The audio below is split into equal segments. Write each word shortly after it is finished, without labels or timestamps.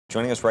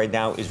Joining us right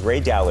now is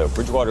Ray DALIO,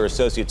 Bridgewater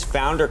Associates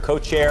founder,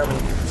 co-chairman,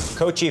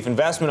 co-chief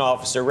investment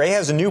officer. Ray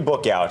has a new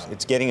book out.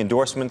 It's getting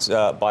endorsements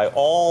by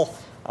all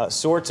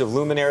sorts of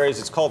luminaries.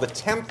 It's called A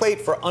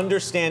Template for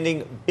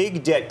Understanding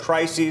Big Debt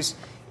Crises.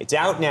 It's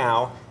out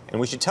now,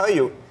 and we should tell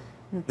you,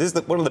 this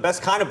is one of the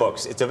best kind of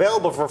books. It's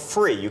available for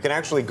free. You can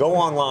actually go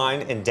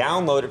online and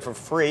download it for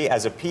free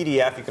as a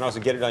PDF. You can also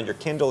get it on your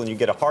Kindle, and you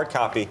get a hard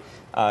copy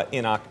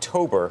in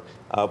October.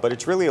 But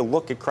it's really a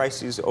look at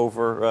crises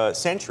over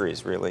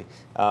centuries, really,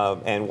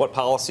 and what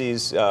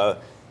policies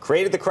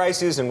created the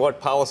crises and what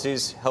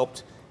policies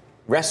helped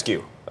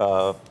rescue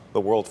the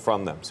world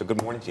from them. So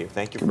good morning to you.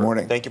 Thank you. Good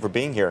morning. Thank you for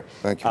being here.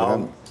 Thank you for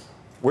having me.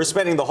 We're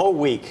spending the whole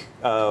week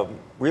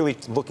really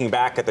looking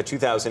back at the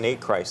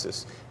 2008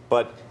 crisis.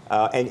 But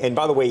and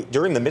by the way,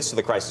 during the midst of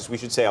the crisis, we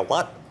should say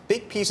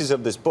big pieces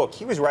of this book.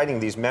 He was writing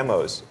these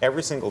memos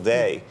every single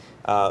day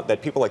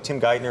that people like Tim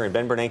Geithner and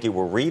Ben Bernanke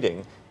were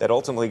reading that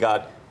ultimately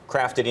got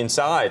crafted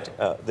inside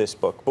this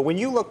book. But when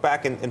you look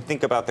back and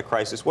think about the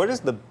crisis, what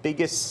is the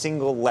biggest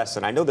single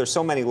lesson? I know there's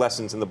so many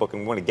lessons in the book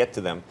and we want to get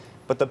to them,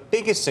 but the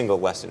biggest single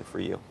lesson for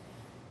you?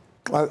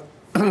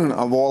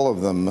 Of all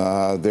of them,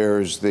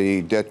 there's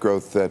the debt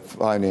growth that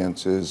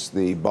finances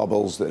the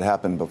bubbles that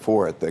happen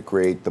before it that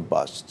create the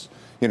busts.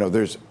 You know,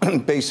 there's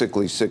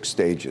basically 6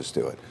 stages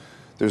to it.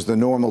 There's the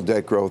normal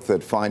debt growth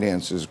that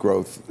finances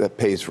growth that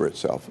pays for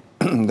itself.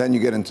 Then you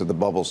get into the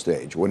bubble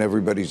stage when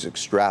everybody's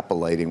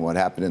extrapolating what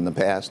happened in the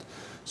past.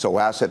 So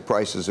asset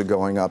prices are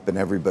going up and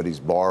everybody's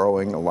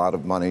borrowing a lot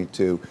of money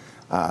to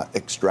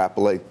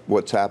extrapolate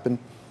what's happened.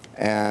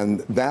 And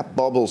that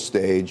bubble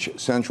stage,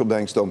 central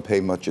banks don't pay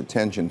much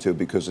attention to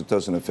because it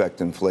doesn't affect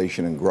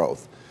inflation and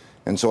growth.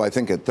 And so I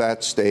think at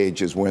that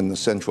stage is when the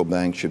central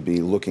bank should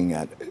be looking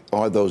at,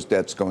 are those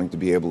debts going to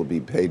be able to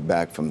be paid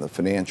back from the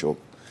financial?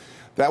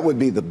 That would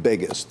be the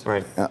biggest.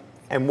 Right.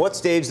 And what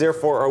stage,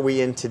 therefore, are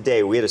we in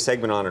today? We had a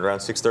segment on it around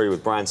 6:30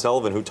 with Brian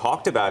Sullivan, who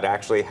talked about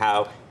actually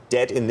how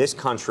debt in this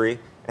country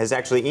has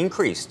actually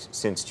increased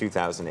since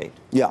 2008.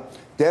 Yeah,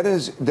 debt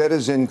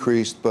has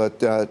increased, but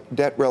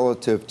debt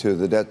relative to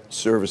the debt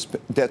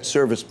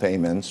service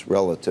payments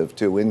relative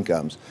to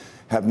incomes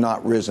have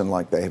not risen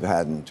like they've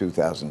had in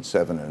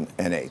 2007 and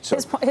 2008. So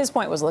his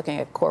point was looking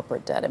at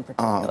corporate debt in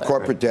particular.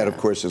 Corporate debt, of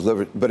course, is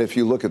levered. But if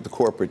you look at the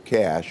corporate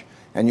cash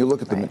and you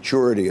look at the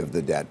maturity of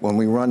the debt, when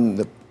we run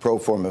the pro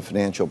forma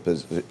financial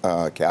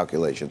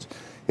calculations,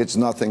 it's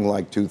nothing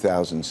like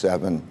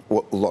 2007,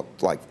 what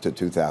looked like to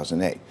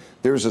 2008.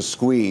 There's a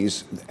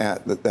squeeze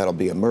that'll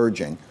be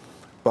emerging.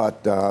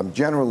 But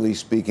generally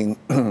speaking,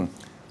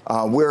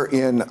 we're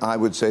in, I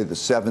would say, the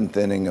 7th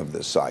inning of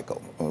this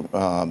cycle.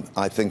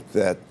 I think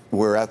that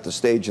we're at the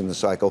stage in the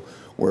cycle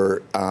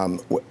where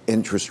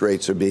interest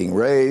rates are being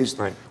raised.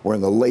 Right. We're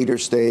in the later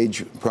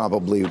stage,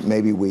 probably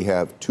maybe we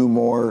have 2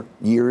 more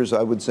years,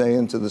 I would say,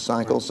 into the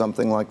cycle,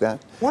 something like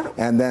that. What?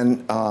 And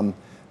then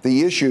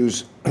the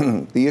issues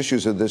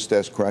of this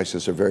debt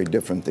crisis are very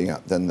different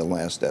than the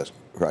last debt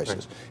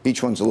crisis. Right.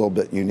 Each one's a little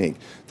bit unique.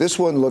 This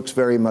one looks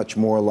very much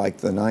more like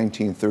the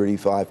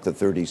 1935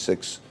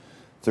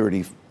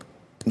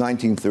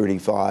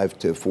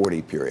 to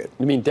 40 period.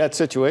 You mean debt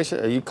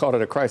situation? You called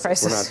it a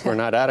crisis. We're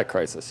not at a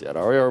crisis yet,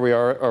 are we?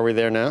 Are we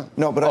there now?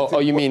 No,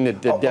 but you mean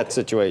the debt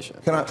situation?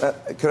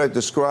 Can I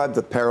describe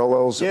the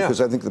parallels? Yeah. Because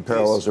I think the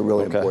parallels are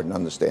really important to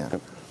understand.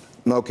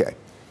 Okay.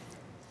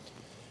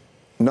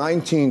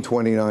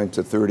 1929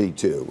 to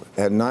 32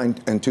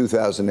 and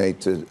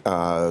 2008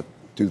 to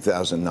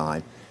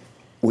 2009,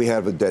 we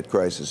have a debt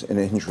crisis and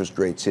interest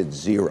rates hit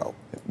 0.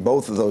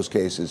 Both of those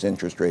cases,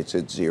 interest rates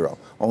hit 0,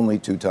 only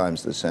 2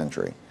 times this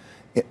century.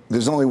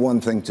 There's only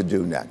one thing to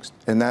do next,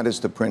 and that is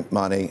to print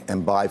money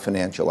and buy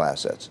financial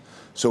assets.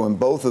 So in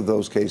both of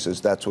those cases,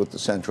 that's what the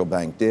central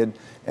bank did,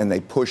 and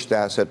they pushed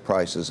asset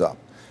prices up.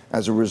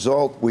 As a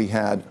result, we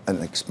had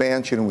an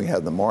expansion, we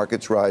had the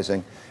markets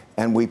rising,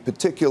 and we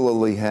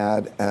particularly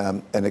had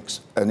an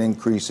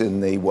increase in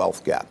the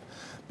wealth gap.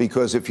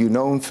 Because if you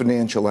owned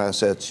financial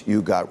assets,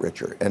 you got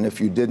richer. And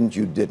if you didn't,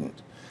 you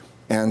didn't.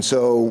 And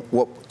so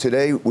what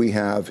today we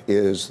have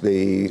is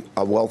a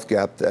wealth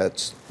gap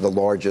that's the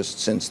largest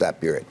since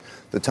that period.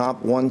 The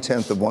top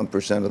 1/10 of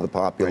 1% of the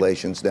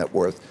population's net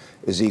worth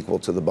is equal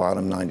to the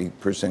bottom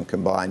 90%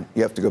 combined.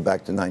 You have to go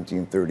back to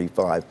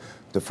 1935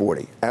 to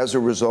 40. As a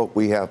result,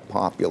 we have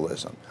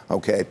populism.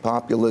 Okay,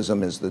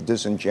 populism is the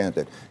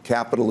disenchanted.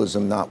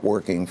 Capitalism not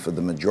working for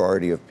the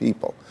majority of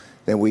people.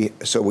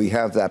 So we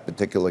have that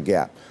particular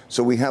gap.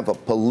 So we have a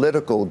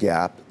political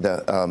gap,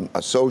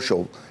 a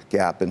social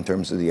gap in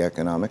terms of the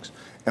economics,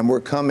 and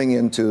we're coming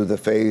into the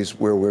phase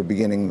where we're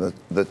beginning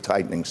the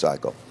tightening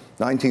cycle.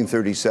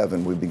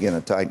 1937, we begin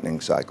a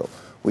tightening cycle.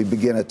 We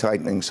begin a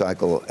tightening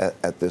cycle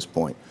at this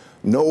point.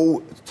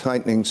 No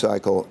tightening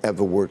cycle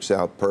ever works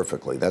out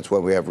perfectly. That's why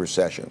we have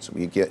recessions.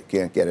 We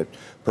can't get it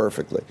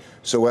perfectly.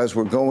 So as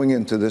we're going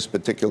into this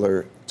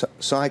particular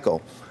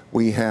cycle,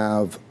 we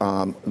have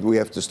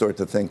to start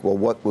to think, well,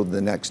 what will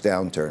the next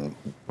downturn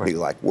be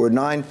like? We're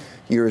 9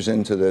 years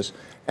into this.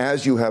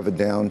 As you have a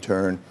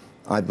downturn,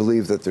 I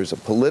believe that there's a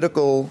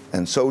political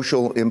and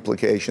social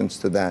implications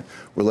to that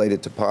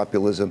related to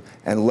populism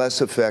and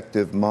less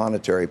effective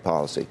monetary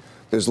policy.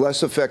 There's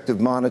less effective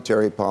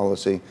monetary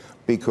policy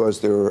because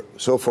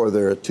so far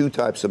there are two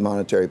types of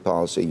monetary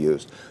policy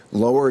used.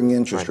 Lowering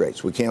interest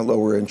rates. We can't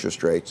lower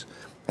interest rates.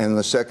 And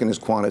the second is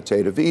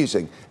quantitative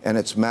easing, and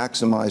it's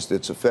maximized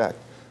its effect.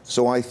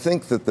 So I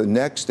think that the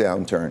next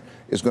downturn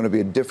is going to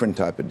be a different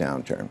type of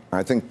downturn.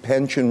 I think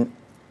pension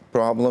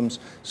problems,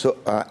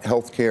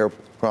 healthcare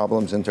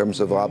problems in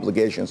terms of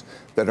obligations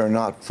that are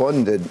not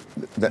funded,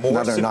 that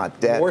are not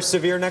debt. More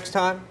severe next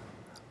time?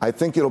 I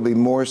think it'll be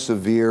more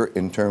severe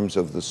in terms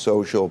of the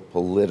social,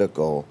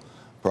 political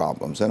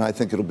problems, and I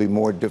think it'll be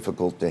more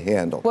difficult to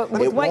handle.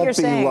 It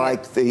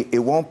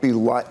won't be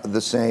like the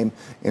same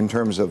in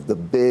terms of the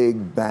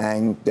big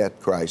bang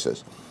debt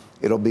crisis.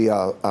 It'll be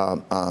a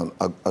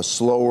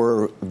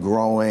slower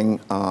growing,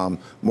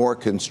 more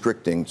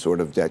constricting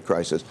sort of debt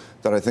crisis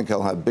that I think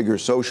will have bigger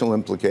social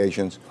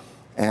implications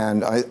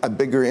and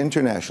bigger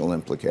international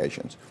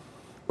implications.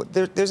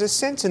 There's a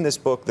sense in this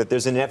book that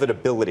there's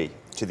inevitability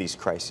to these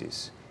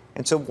crises.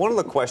 And so one of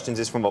the questions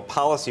is, from a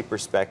policy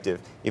perspective,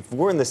 if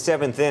we're in the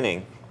seventh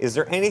inning, is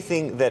there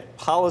anything that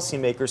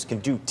policymakers can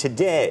do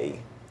today,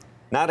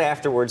 not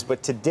afterwards,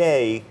 but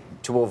today,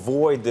 to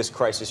avoid this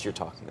crisis you're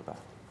talking about?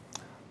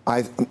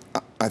 I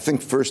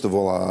think, first of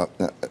all,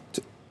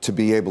 to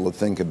be able to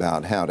think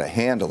about how to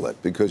handle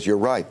it, because you're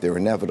right, they're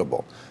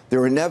inevitable.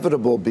 They're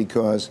inevitable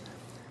because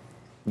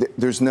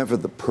there's never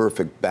the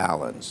perfect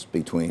balance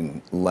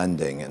between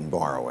lending and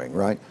borrowing,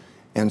 right?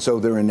 And so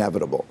they're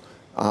inevitable.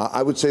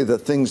 I would say the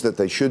things that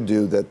they should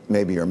do that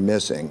maybe are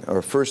missing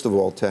are, first of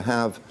all, to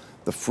have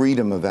the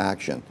freedom of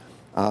action.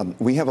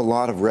 We have a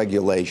lot of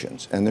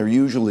regulations, and they're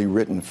usually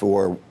written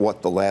for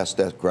what the last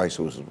debt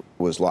crisis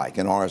was like,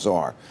 and ours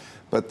are.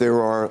 But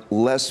there are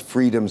less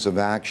freedoms of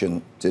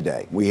action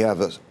today. We have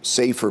a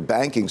safer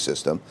banking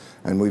system,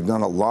 and we've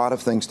done a lot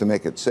of things to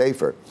make it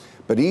safer,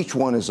 but each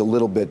one is a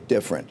little bit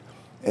different.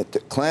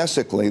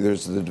 Classically,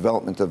 there's the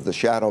development of the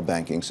shadow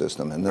banking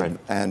system,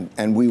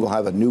 and we will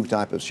have a new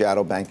type of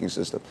shadow banking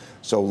system,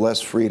 so less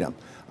freedom.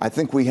 I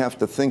think we have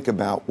to think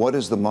about what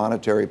is the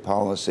monetary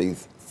policy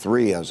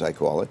 3, as I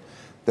call it,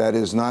 that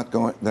is not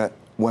going, that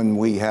when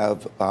we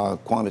have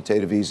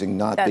quantitative easing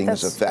not being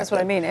as effective. That's what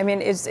I mean. I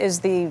mean, is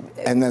the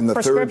and then the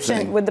prescription,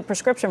 third thing, would the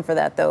prescription for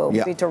that, though,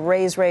 be to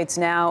raise rates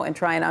now and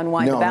try and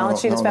unwind the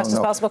balance sheet as fast as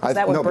possible? Because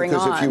that would bring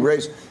on.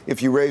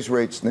 If you raise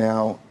rates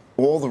now,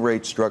 all the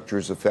rate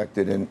structures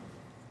affected and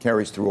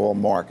carries through all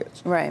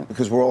markets. Right.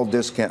 Because we're all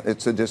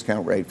it's a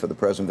discount rate for the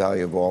present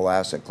value of all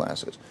asset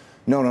classes.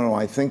 No.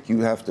 I think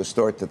you have to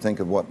start to think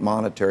of what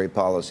monetary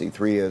policy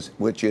 3 is,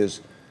 which is,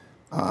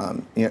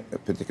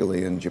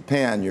 particularly in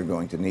Japan, you're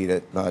going to need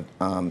it, but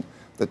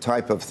the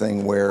type of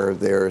thing where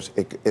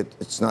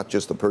it's not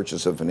just the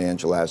purchase of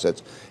financial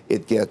assets,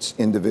 it gets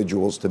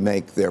individuals to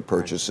make their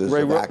purchases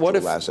of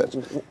actual assets.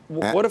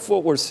 What if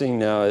what we're seeing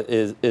now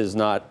is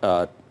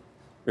not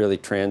really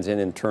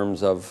transient in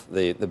terms of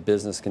the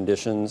business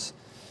conditions,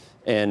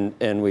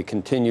 and we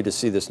continue to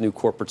see this new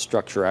corporate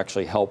structure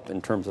actually help in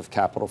terms of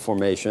capital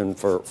formation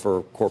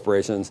for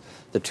corporations?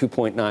 The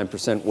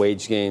 2.9%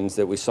 wage gains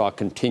that we saw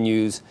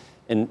continues,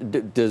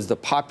 and does the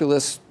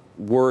populist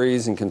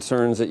worries and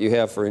concerns that you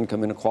have for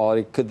income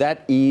inequality, could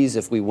that ease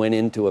if we went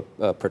into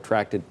a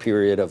protracted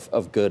period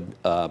of good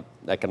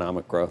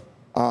economic growth?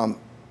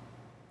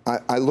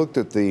 I looked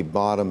at the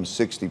bottom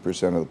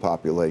 60% of the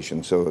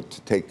population, so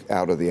to take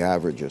out of the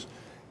averages,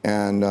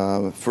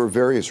 and for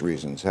various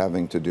reasons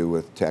having to do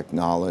with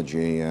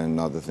technology and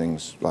other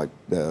things like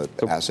the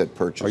asset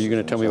purchases. Are you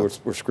going to tell me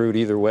we're screwed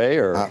either way,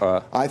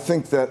 or? I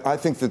think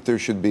that there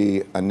should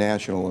be a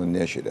national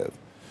initiative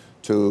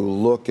to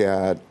look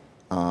at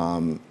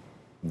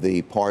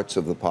the parts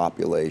of the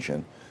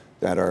population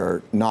that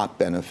are not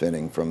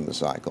benefiting from the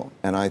cycle,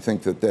 and I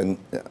think that then,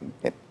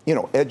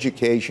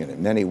 education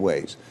in many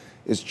ways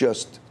is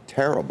just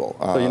terrible.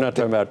 So you're not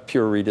talking about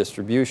pure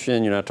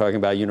redistribution. You're not talking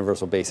about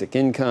universal basic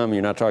income.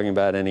 You're not talking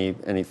about any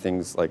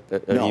things like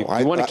that. No,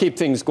 you want to keep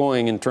things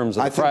going in terms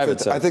of the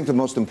private sector. I think the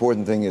most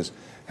important thing is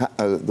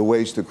the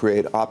ways to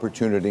create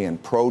opportunity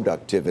and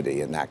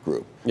productivity in that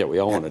group. Yeah, we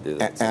all want to do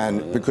that.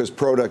 And because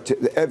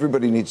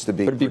everybody needs to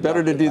be. But it'd be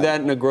better to do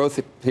that in a growth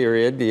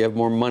period. You have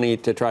more money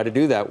to try to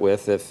do that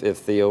with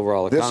if the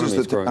overall economy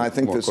is growing more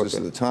quickly. I think this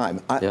is the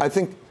time. I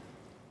think,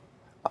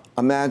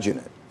 imagine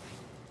it.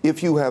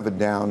 If you have a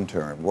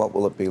downturn, what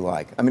will it be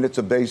like? I mean, it's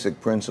a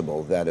basic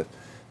principle that if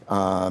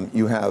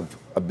you have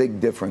a big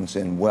difference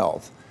in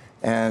wealth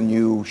and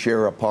you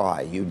share a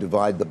pie, you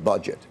divide the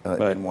budget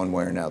in one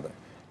way or another,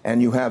 and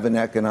you have an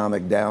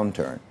economic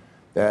downturn,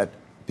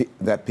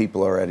 that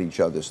people are at each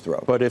other's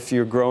throat. But if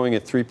you're growing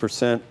at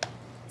 3%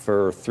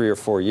 for 3 or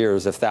 4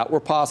 years, if that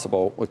were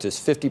possible, which is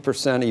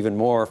 50% even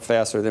more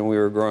faster than we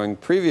were growing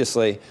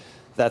previously,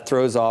 that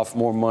throws off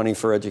more money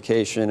for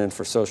education and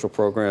for social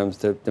programs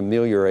to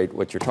ameliorate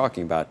what you're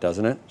talking about,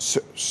 doesn't it?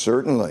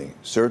 Certainly,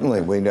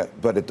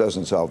 but it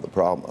doesn't solve the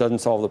problem. Doesn't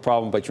solve the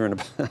problem, but you're in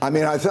a. I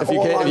mean, if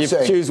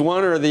you choose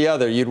one or the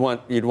other, you'd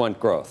want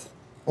growth.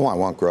 Oh, I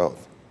want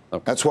growth.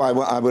 Okay. That's why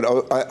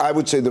I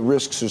would say the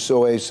risks are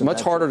so asymmetrical.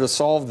 Much harder to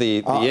solve the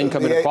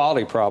income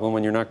inequality problem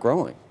when you're not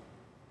growing.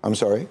 I'm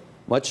sorry?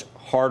 Much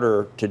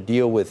harder to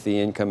deal with the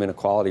income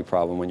inequality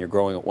problem when you're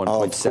growing at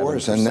 1.7%. Of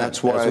course, and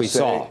that's why as we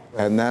saw.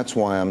 And that's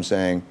why I'm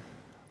saying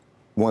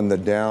when the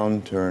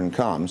downturn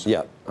comes.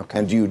 Yeah. Okay.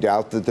 And do you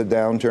doubt that the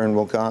downturn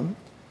will come?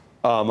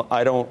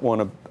 I don't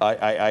want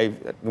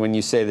to. When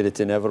you say that it's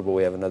inevitable,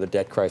 we have another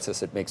debt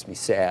crisis. It makes me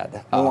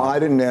sad. No, I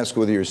didn't ask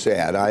whether you're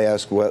sad. I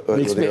asked whether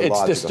you're logical.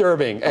 It's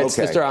disturbing. It's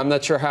okay. disturbing. I'm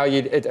not sure how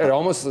you. It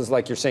almost is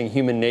like you're saying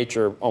human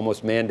nature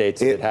almost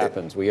mandates it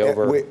happens.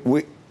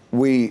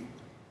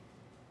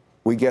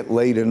 We get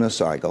late in a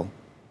cycle.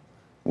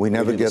 We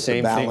never get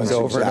the balance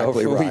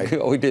exactly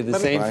right. We did the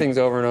same things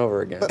over and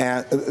over again.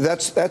 And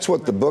that's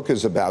what the book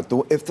is about.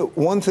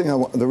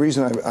 The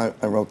reason I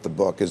wrote the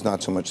book is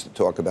not so much to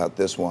talk about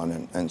this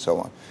one and so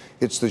on.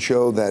 It's to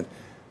show that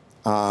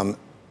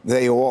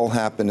they all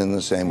happen in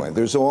the same way.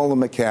 There's all the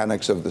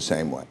mechanics of the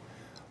same way.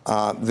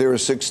 There are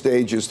 6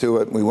 stages to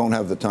it. We won't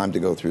have the time to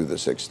go through the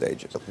 6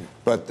 stages.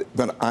 But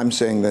I'm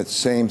saying that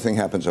same thing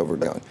happens over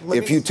again.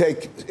 If you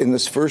take in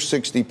this first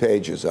 60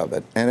 pages of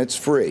it, and it's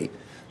free,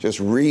 just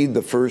read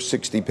the first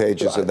 60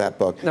 pages of that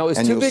book. Now, is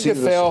Too Big to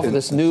Fail,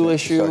 this new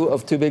issue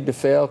of Too Big to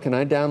Fail, can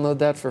I download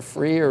that for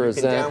free, or is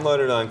that? You can download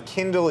it on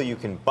Kindle. You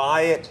can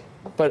buy it.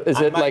 But is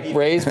it like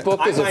Ray's book?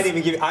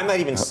 I might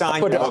even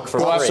sign your book for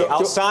free.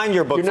 I'll sign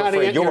your book for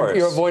free.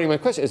 You're avoiding my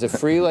question. Is it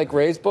free like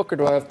Ray's book, or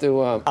do I have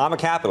to? I'm a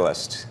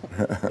capitalist.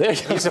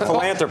 He's a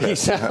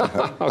philanthropist.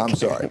 Okay. I'm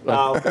sorry.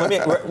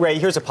 Ray,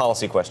 here's a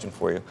policy question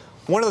for you.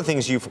 One of the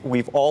things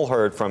we've all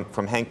heard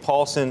from Hank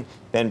Paulson,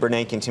 Ben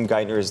Bernanke, and Tim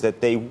Geithner is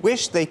that they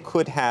wish they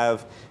could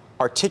have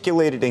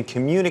articulated and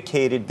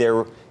communicated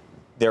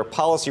their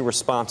policy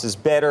responses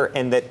better,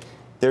 and that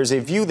there's a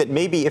view that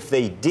maybe if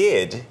they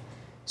did,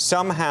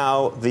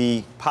 somehow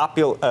the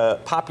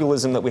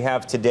populism that we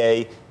have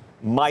today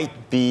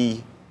might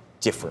be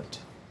different.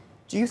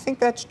 Do you think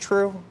that's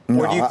true?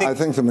 No, I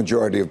think the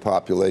majority of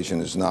population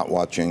is not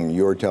watching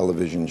your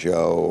television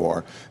show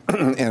or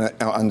and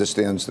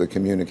understands the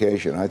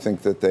communication. I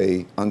think that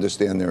they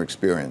understand their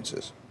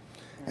experiences.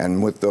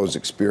 And with those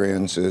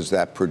experiences,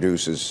 that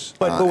produces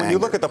But when anger. you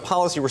look at the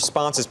policy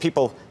responses,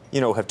 people,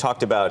 have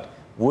talked about,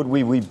 would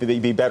we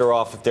be better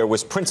off if there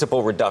was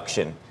principal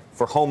reduction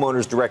for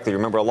homeowners directly?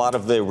 Remember, a lot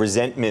of the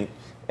resentment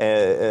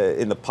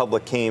in the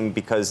public came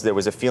because there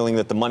was a feeling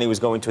that the money was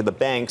going to the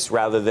banks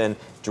rather than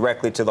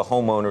directly to the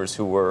homeowners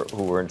who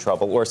were in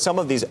trouble. Or some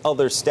of these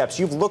other steps.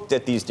 You've looked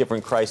at these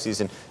different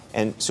crises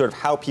and sort of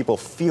how people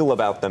feel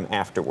about them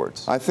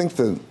afterwards. I think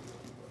that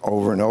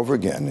over and over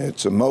again,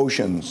 it's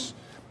emotions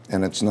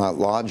and it's not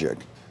logic.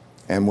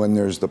 And when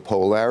there's the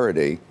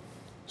polarity,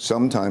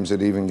 sometimes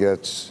it even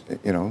gets,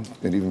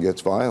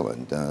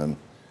 violent.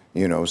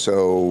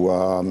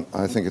 So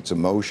I think it's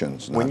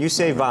emotions. When you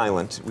say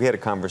violent, we had a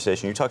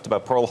conversation. You talked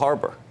about Pearl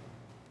Harbor.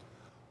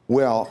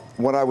 Well,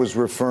 what I was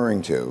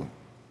referring to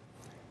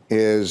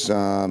is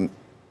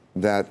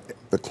that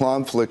the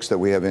conflicts that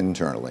we have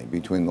internally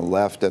between the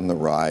left and the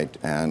right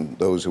and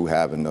those who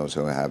have and those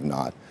who have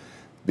not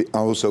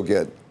also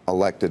get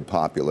elected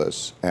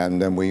populists,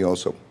 and then we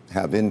also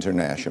have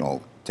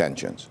international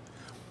tensions.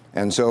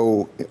 And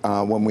so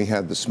when we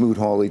had the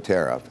Smoot-Hawley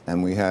tariff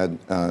and we had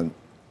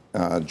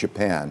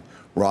Japan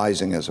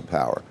rising as a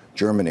power,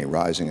 Germany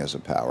rising as a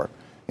power,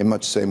 in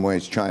much the same way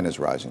as China's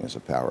rising as a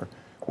power,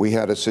 we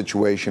had a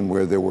situation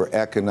where there were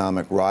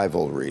economic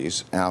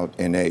rivalries out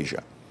in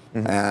Asia.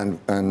 Mm-hmm.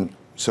 And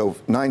so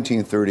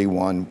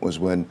 1931 was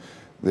when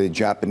the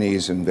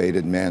Japanese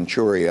invaded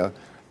Manchuria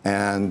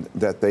and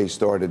that they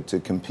started to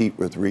compete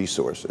with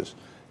resources.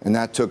 And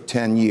that took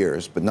 10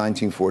 years, but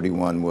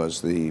 1941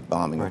 was the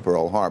bombing of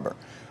Pearl Harbor.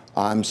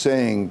 I'm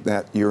saying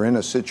that you're in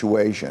a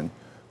situation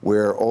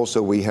where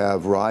also we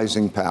have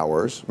rising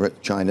powers,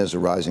 China's a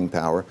rising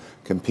power,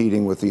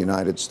 competing with the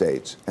United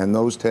States. And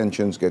those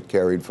tensions get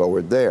carried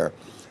forward there.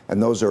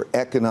 And those are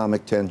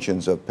economic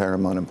tensions of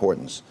paramount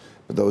importance.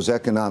 But those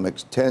economic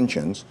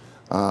tensions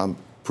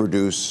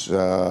produce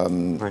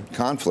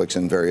conflicts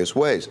in various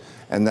ways.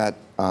 And that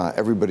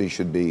everybody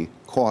should be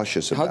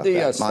cautious about that.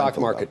 How'd the stock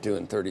market do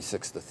in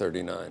 36 to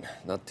 39?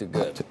 Not too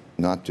good.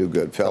 Not too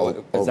good.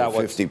 Fell over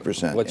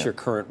 50%. What's your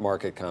current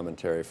market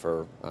commentary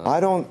for?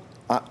 I don't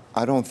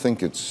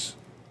think it's.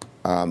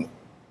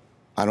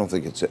 I don't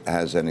think it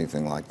has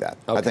anything like that.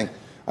 Okay.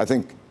 I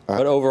think.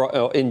 But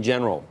overall, in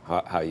general,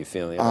 how are you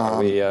feeling? Are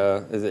we?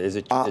 Is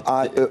it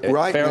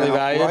fairly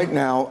valued?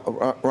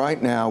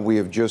 Right now, we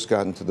have just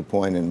gotten to the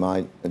point, in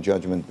my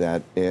judgment,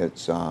 that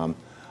it's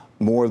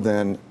more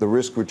than the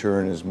risk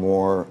return is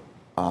more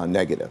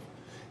negative.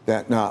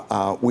 That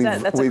now we've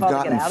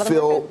gotten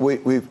Phil.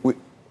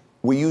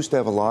 We used to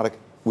have a lot of.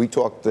 We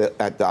talked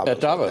at Davos. At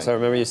Davos, I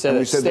remember you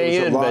said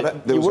stay in.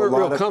 You weren't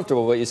real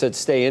comfortable, but you said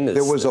stay in.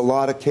 There was a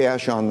lot of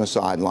cash on the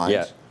sidelines.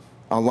 Yeah.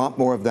 A lot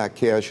more of that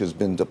cash has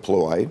been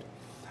deployed.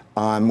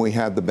 We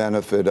had the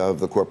benefit of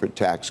the corporate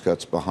tax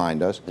cuts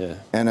behind us. Yeah.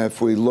 And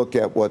if we look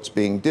at what's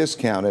being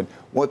discounted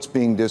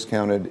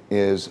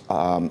is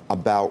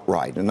about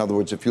right. In other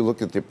words, if you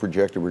look at the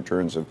projected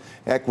returns of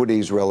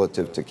equities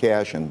relative to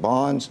cash and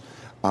bonds,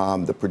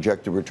 the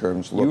projected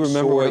returns look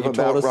sort of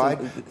about right.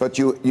 But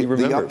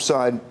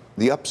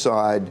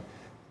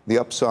the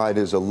upside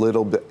is a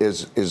little bit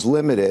is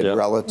limited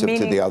relative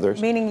to the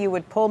others. Meaning you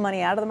would pull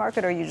money out of the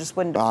market, or you just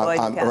wouldn't deploy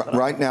the capital?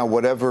 Right now,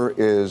 whatever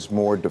is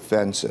more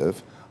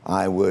defensive,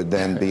 I would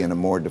then be in a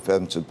more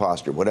defensive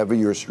posture. Whatever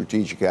your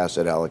strategic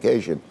asset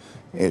allocation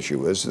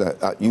issue is,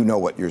 you know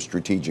what your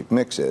strategic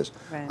mix is.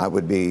 Right. I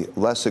would be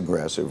less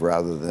aggressive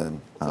rather than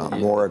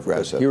more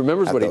aggressive. He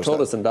remembers what he told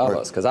us in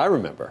Davos, because I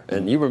remember,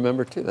 and you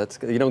remember too. That's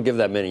you don't give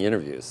that many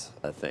interviews,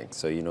 I think,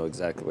 so you know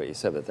exactly what you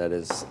said. But that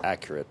is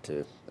accurate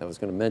too. I was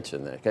going to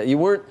mention that you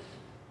weren't.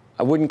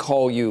 I wouldn't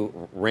call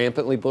you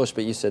rampantly bullish,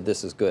 but you said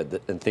this is good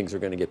and things are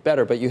going to get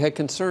better. But you had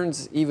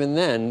concerns even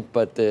then.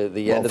 But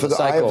the end of the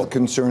cycle. I have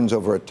concerns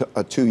over a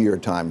 2-year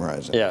time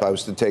horizon. Yeah. If I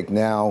was to take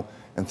now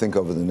and think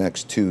over the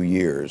next 2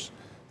 years,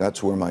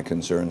 that's where my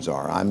concerns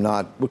are. I'm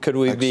not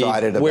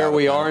excited about where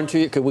we are in 2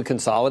 years? Could we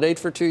consolidate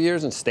for 2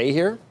 years and stay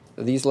here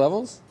at these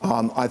levels?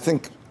 I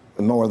think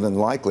more than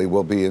likely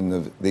we'll be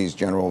in these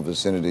general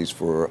vicinities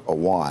for a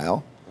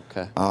while.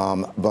 Okay.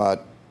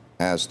 But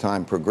as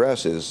time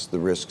progresses, the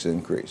risks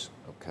increase.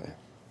 Okay.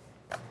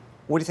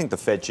 What do you think the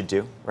Fed should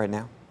do right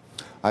now?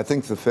 I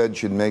think the Fed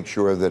should make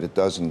sure that it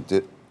doesn't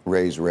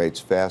raise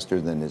rates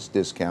faster than is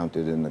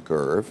discounted in the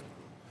curve,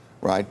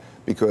 right?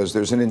 Because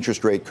there's an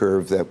interest rate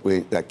curve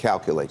that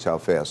calculates how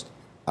fast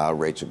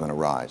rates are going to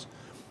rise.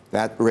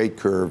 That rate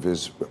curve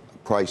is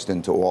priced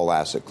into all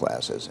asset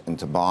classes,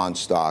 into bonds,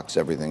 stocks,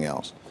 everything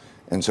else.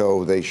 And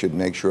so they should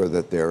make sure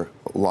that they're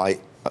not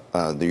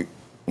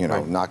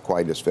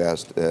quite as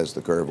fast as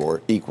the curve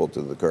or equal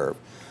to the curve,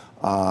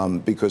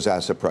 because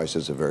asset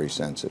prices are very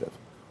sensitive.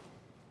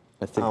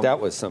 I think that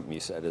was something you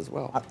said as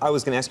well. I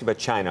was going to ask you about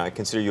China. I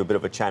consider you a bit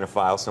of a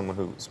China-phile, someone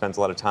who spends a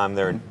lot of time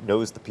there and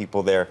knows the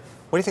people there.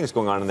 What do you think is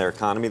going on in their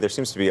economy? There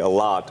seems to be a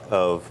lot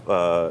of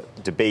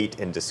debate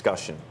and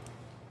discussion.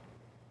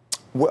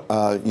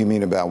 You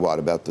mean about what?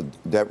 About the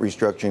debt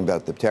restructuring,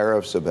 about the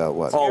tariffs, about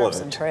what? All of Tariffs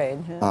it. and trade.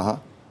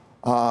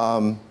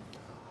 Yeah.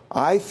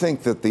 I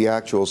think that the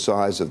actual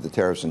size of the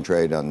tariffs and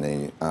trade on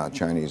the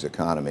Chinese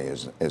economy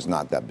is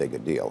not that big a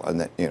deal. And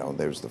that,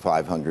 there's the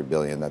 $500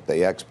 billion that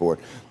they export.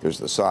 There's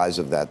the size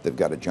of that. They've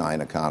got a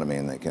giant economy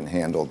and they can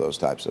handle those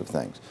types of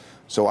things.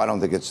 So I don't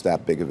think it's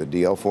that big of a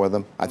deal for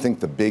them. I think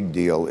the big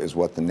deal is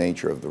what the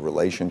nature of the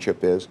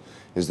relationship is.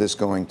 Is this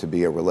going to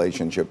be a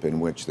relationship in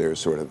which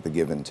there's sort of the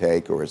give and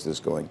take, or is this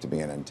going to be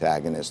an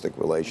antagonistic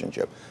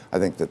relationship? I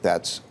think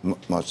that's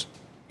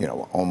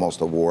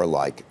almost a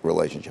war-like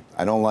relationship.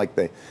 I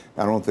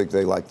don't think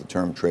they like the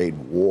term trade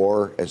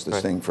war as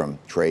distinct from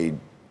trade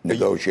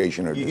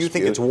negotiation or dispute. You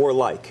think it's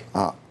war-like?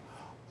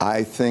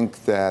 I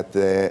think that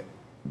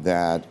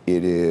it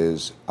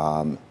is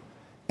an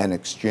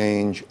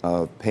exchange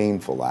of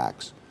painful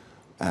acts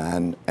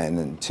and an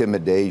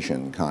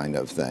intimidation kind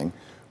of thing,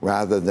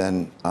 rather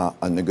than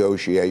a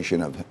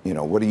negotiation of,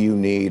 what do you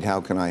need? How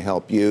can I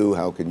help you?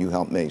 How can you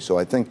help me? So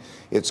I think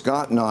it's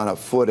gotten on a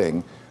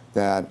footing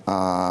that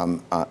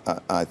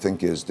I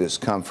think is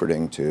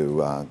discomforting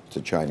to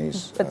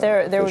Chinese But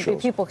there officials. would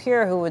be people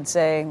here who would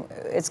say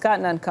it's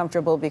gotten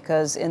uncomfortable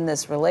because in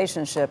this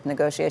relationship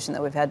negotiation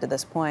that we've had to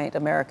this point,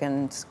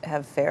 Americans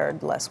have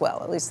fared less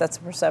well. At least that's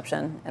the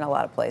perception in a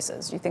lot of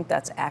places. Do you think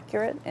that's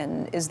accurate?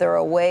 And is there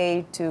a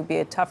way to be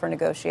a tougher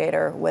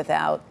negotiator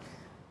without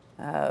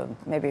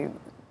maybe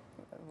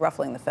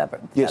ruffling the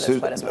feathers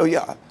quite as much? Oh,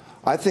 yeah.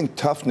 I think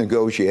tough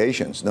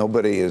negotiations.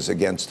 Nobody is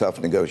against tough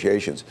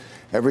negotiations.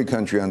 Every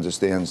country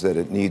understands that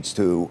it needs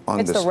to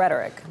It's the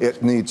rhetoric.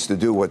 It needs to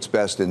do what's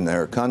best in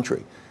their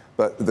country.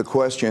 But the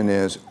question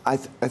is, I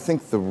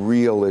think the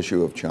real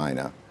issue of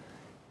China,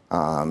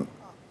 a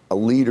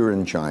leader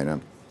in China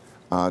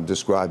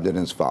described it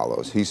as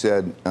follows. He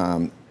said,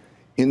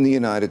 in the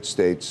United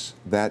States,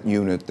 that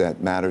unit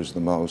that matters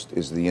the most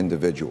is the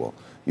individual.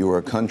 You are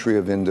a country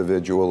of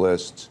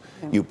individualists.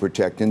 You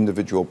protect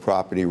individual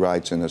property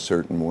rights in a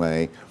certain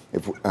way.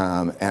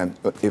 And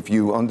if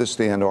you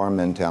understand our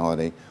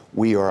mentality,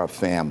 we are a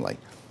family.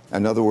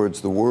 In other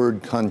words, the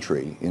word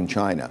country in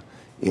China,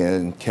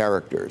 in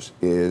characters,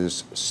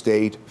 is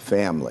state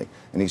family.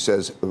 And he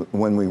says,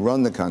 when we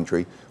run the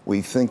country,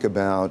 we think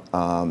about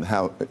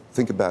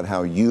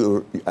how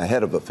you, a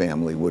head of a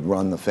family, would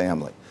run the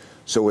family.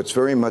 So it's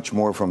very much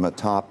more from a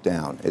top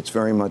down. It's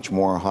very much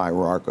more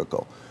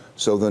hierarchical.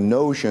 So the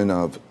notion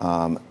of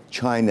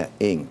China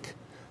Inc.,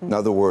 in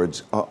other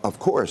words, of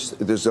course,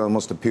 there's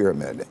almost a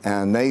pyramid,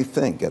 and they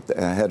think at the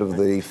head of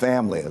the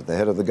family, at the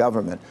head of the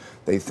government,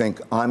 they think,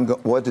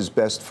 what is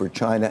best for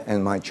China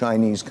and my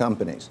Chinese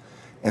companies?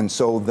 And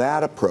so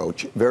that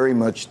approach, very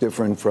much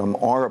different from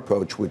our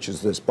approach, which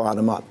is this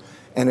bottom-up.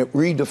 And it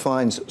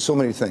redefines so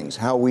many things,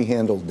 how we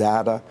handle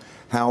data,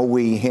 how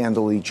we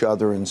handle each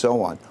other, and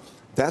so on.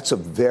 That's a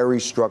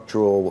very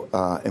structural,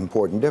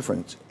 important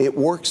difference. It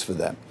works for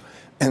them.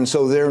 And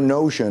so their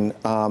notion,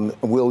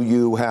 will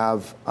you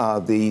have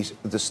the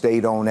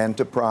state-owned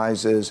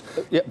enterprises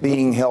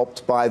being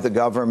helped by the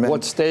government?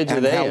 What stage are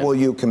and they how in? will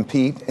you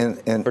compete in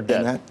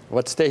that?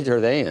 What stage are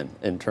they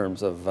in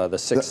terms of the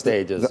six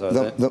stages?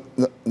 The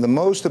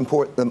most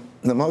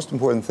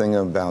important thing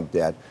about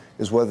debt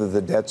is whether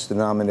the debt's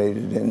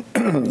denominated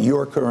in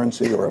your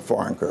currency or a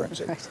foreign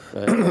currency.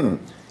 Right.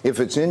 If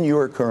it's in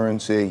your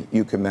currency,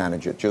 you can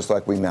manage it, just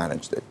like we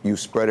managed it. You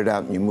spread it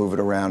out and you move it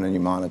around and you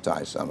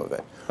monetize some of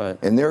it. Right.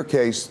 In their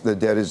case, the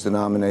debt is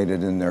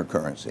denominated in their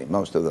currency,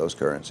 most of those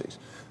currencies.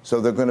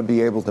 So they're going to be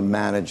able to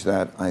manage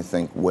that, I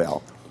think,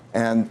 well.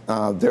 And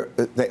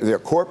their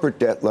corporate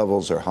debt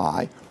levels are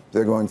high.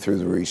 They're going through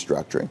the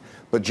restructuring.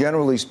 But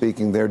generally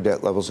speaking, their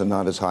debt levels are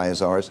not as high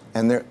as ours.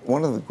 And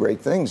one of the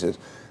great things is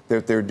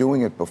that they're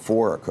doing it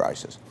before a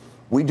crisis.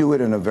 We do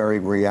it in a very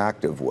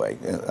reactive way.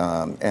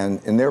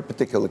 And in their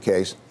particular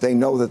case, they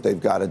know that they've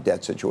got a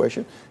debt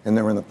situation, and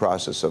they're in the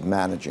process of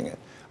managing it.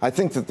 I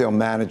think that they'll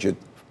manage it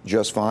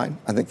just fine.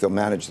 I think they'll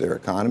manage their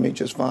economy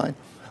just fine.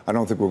 I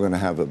don't think we're going to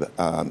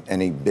have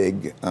any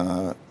big,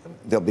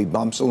 there'll be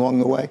bumps along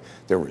the way.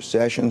 There are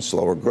recessions,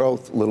 slower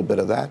growth, a little bit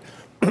of that.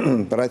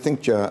 But I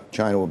think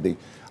China will be.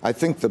 I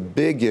think the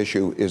big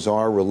issue is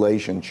our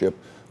relationship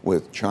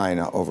with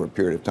China over a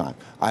period of time.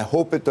 I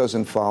hope it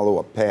doesn't follow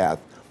a path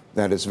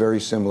that is very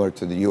similar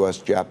to the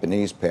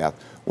U.S.-Japanese path,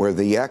 where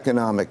the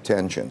economic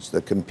tensions, the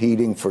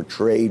competing for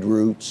trade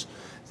routes,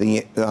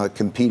 the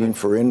competing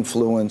for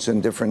influence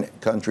in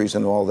different countries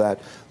and all that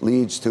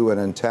leads to an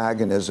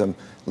antagonism,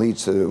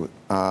 leads to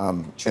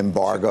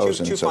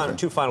embargoes and so forth.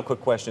 Two final quick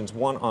questions.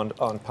 One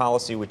on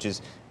policy, which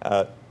is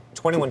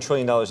 $21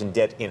 trillion in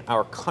debt in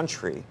our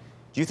country.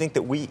 Do you think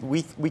that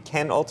we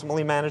can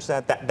ultimately manage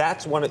that?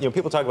 That's one of,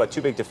 people talk about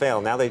too big to fail.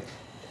 Now that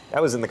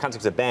was in the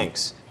context of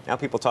banks. Now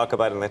people talk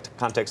about it in the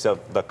context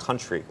of the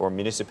country or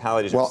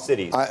municipalities or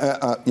cities.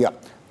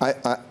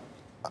 I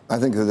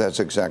think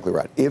that's exactly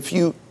right.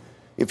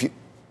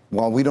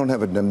 While we don't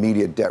have an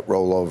immediate debt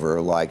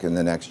rollover like in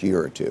the next year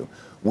or two,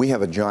 we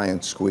have a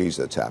giant squeeze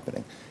that's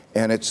happening.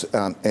 And it's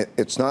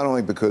not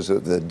only because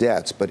of the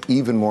debts, but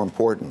even more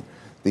important,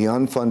 the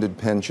unfunded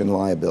pension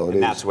liabilities.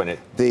 And that's when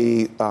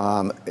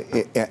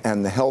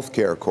and the health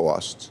care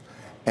costs.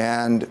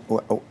 And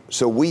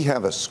so we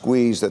have a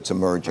squeeze that's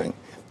emerging.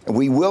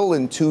 We will,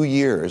 in 2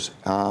 years,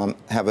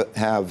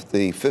 have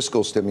the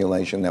fiscal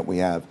stimulation that we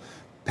have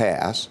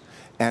pass,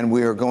 and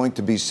we are going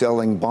to be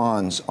selling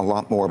bonds, a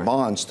lot more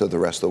bonds to the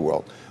rest of the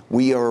world.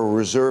 We are a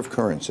reserve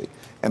currency.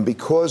 And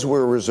because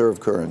we're a reserve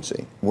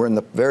currency, we're in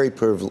the very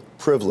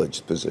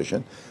privileged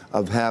position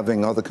of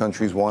having other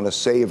countries want to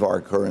save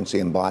our currency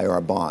and buy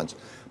our bonds.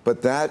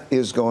 But that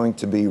is going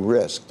to be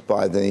risked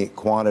by the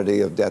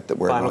quantity of debt that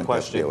we're going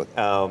to deal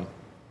with.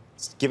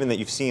 Given that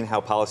you've seen how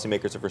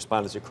policymakers have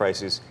responded to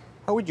crises,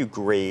 how would you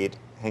grade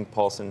Hank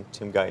Paulson,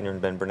 Tim Geithner,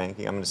 and Ben Bernanke?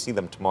 I'm going to see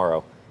them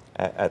tomorrow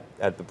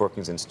at the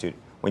Brookings Institute.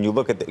 When you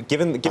look at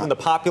given the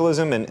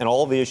populism and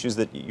all the issues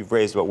that you've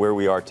raised about where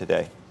we are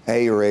today.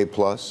 A or A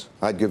plus.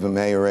 I'd give them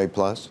A or A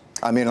plus.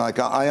 I mean, like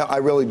I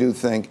really do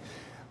think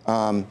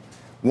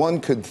one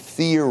could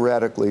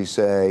theoretically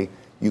say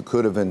you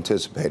could have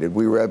anticipated.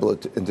 We were able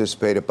to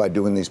anticipate it by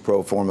doing these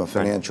pro forma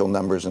financial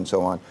numbers and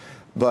so on.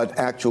 But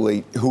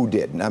actually, who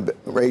did? Now,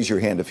 raise your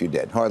hand if you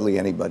did. Hardly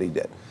anybody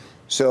did.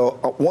 So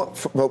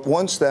but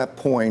once that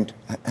point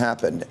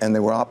happened and they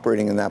were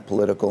operating in that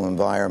political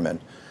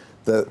environment,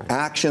 the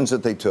actions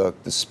that they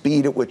took, the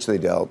speed at which they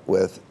dealt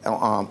with,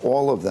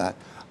 all of that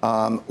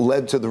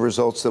led to the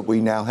results that we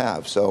now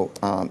have. So,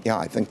 yeah,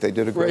 I think they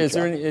did a great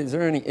job. Is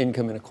there any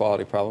income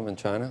inequality problem in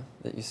China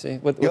that you see?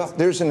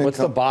 There's an what's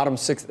the bottom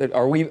 60?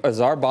 Is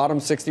our bottom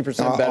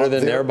 60% better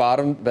than their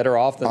bottom? Better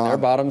off than their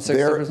bottom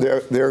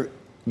 60%?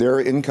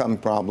 Their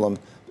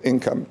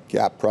income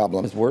gap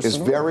problem is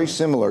very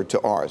similar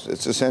to ours.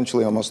 It's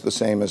essentially almost the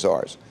same as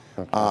ours.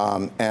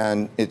 Okay.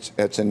 And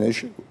it's an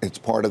issue. It's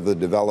part of the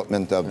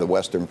development of the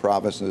Western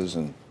provinces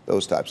and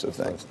those types of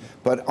things.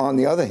 But on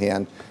the other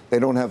hand, they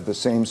don't have the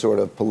same sort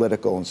of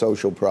political and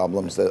social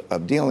problems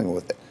of dealing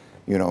with it.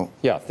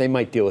 Yeah, they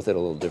might deal with it a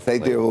little differently.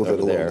 They deal with it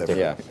a little differently.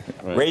 Yeah.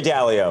 Right. Ray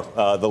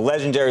Dalio, the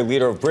legendary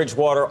leader of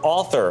Bridgewater,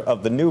 author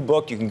of the new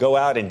book. You can go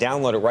out and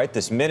download it right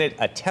this minute,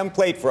 A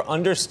Template for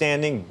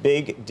Understanding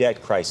Big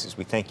Debt Crisis.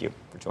 We thank you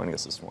for joining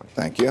us this morning.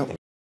 Thank you.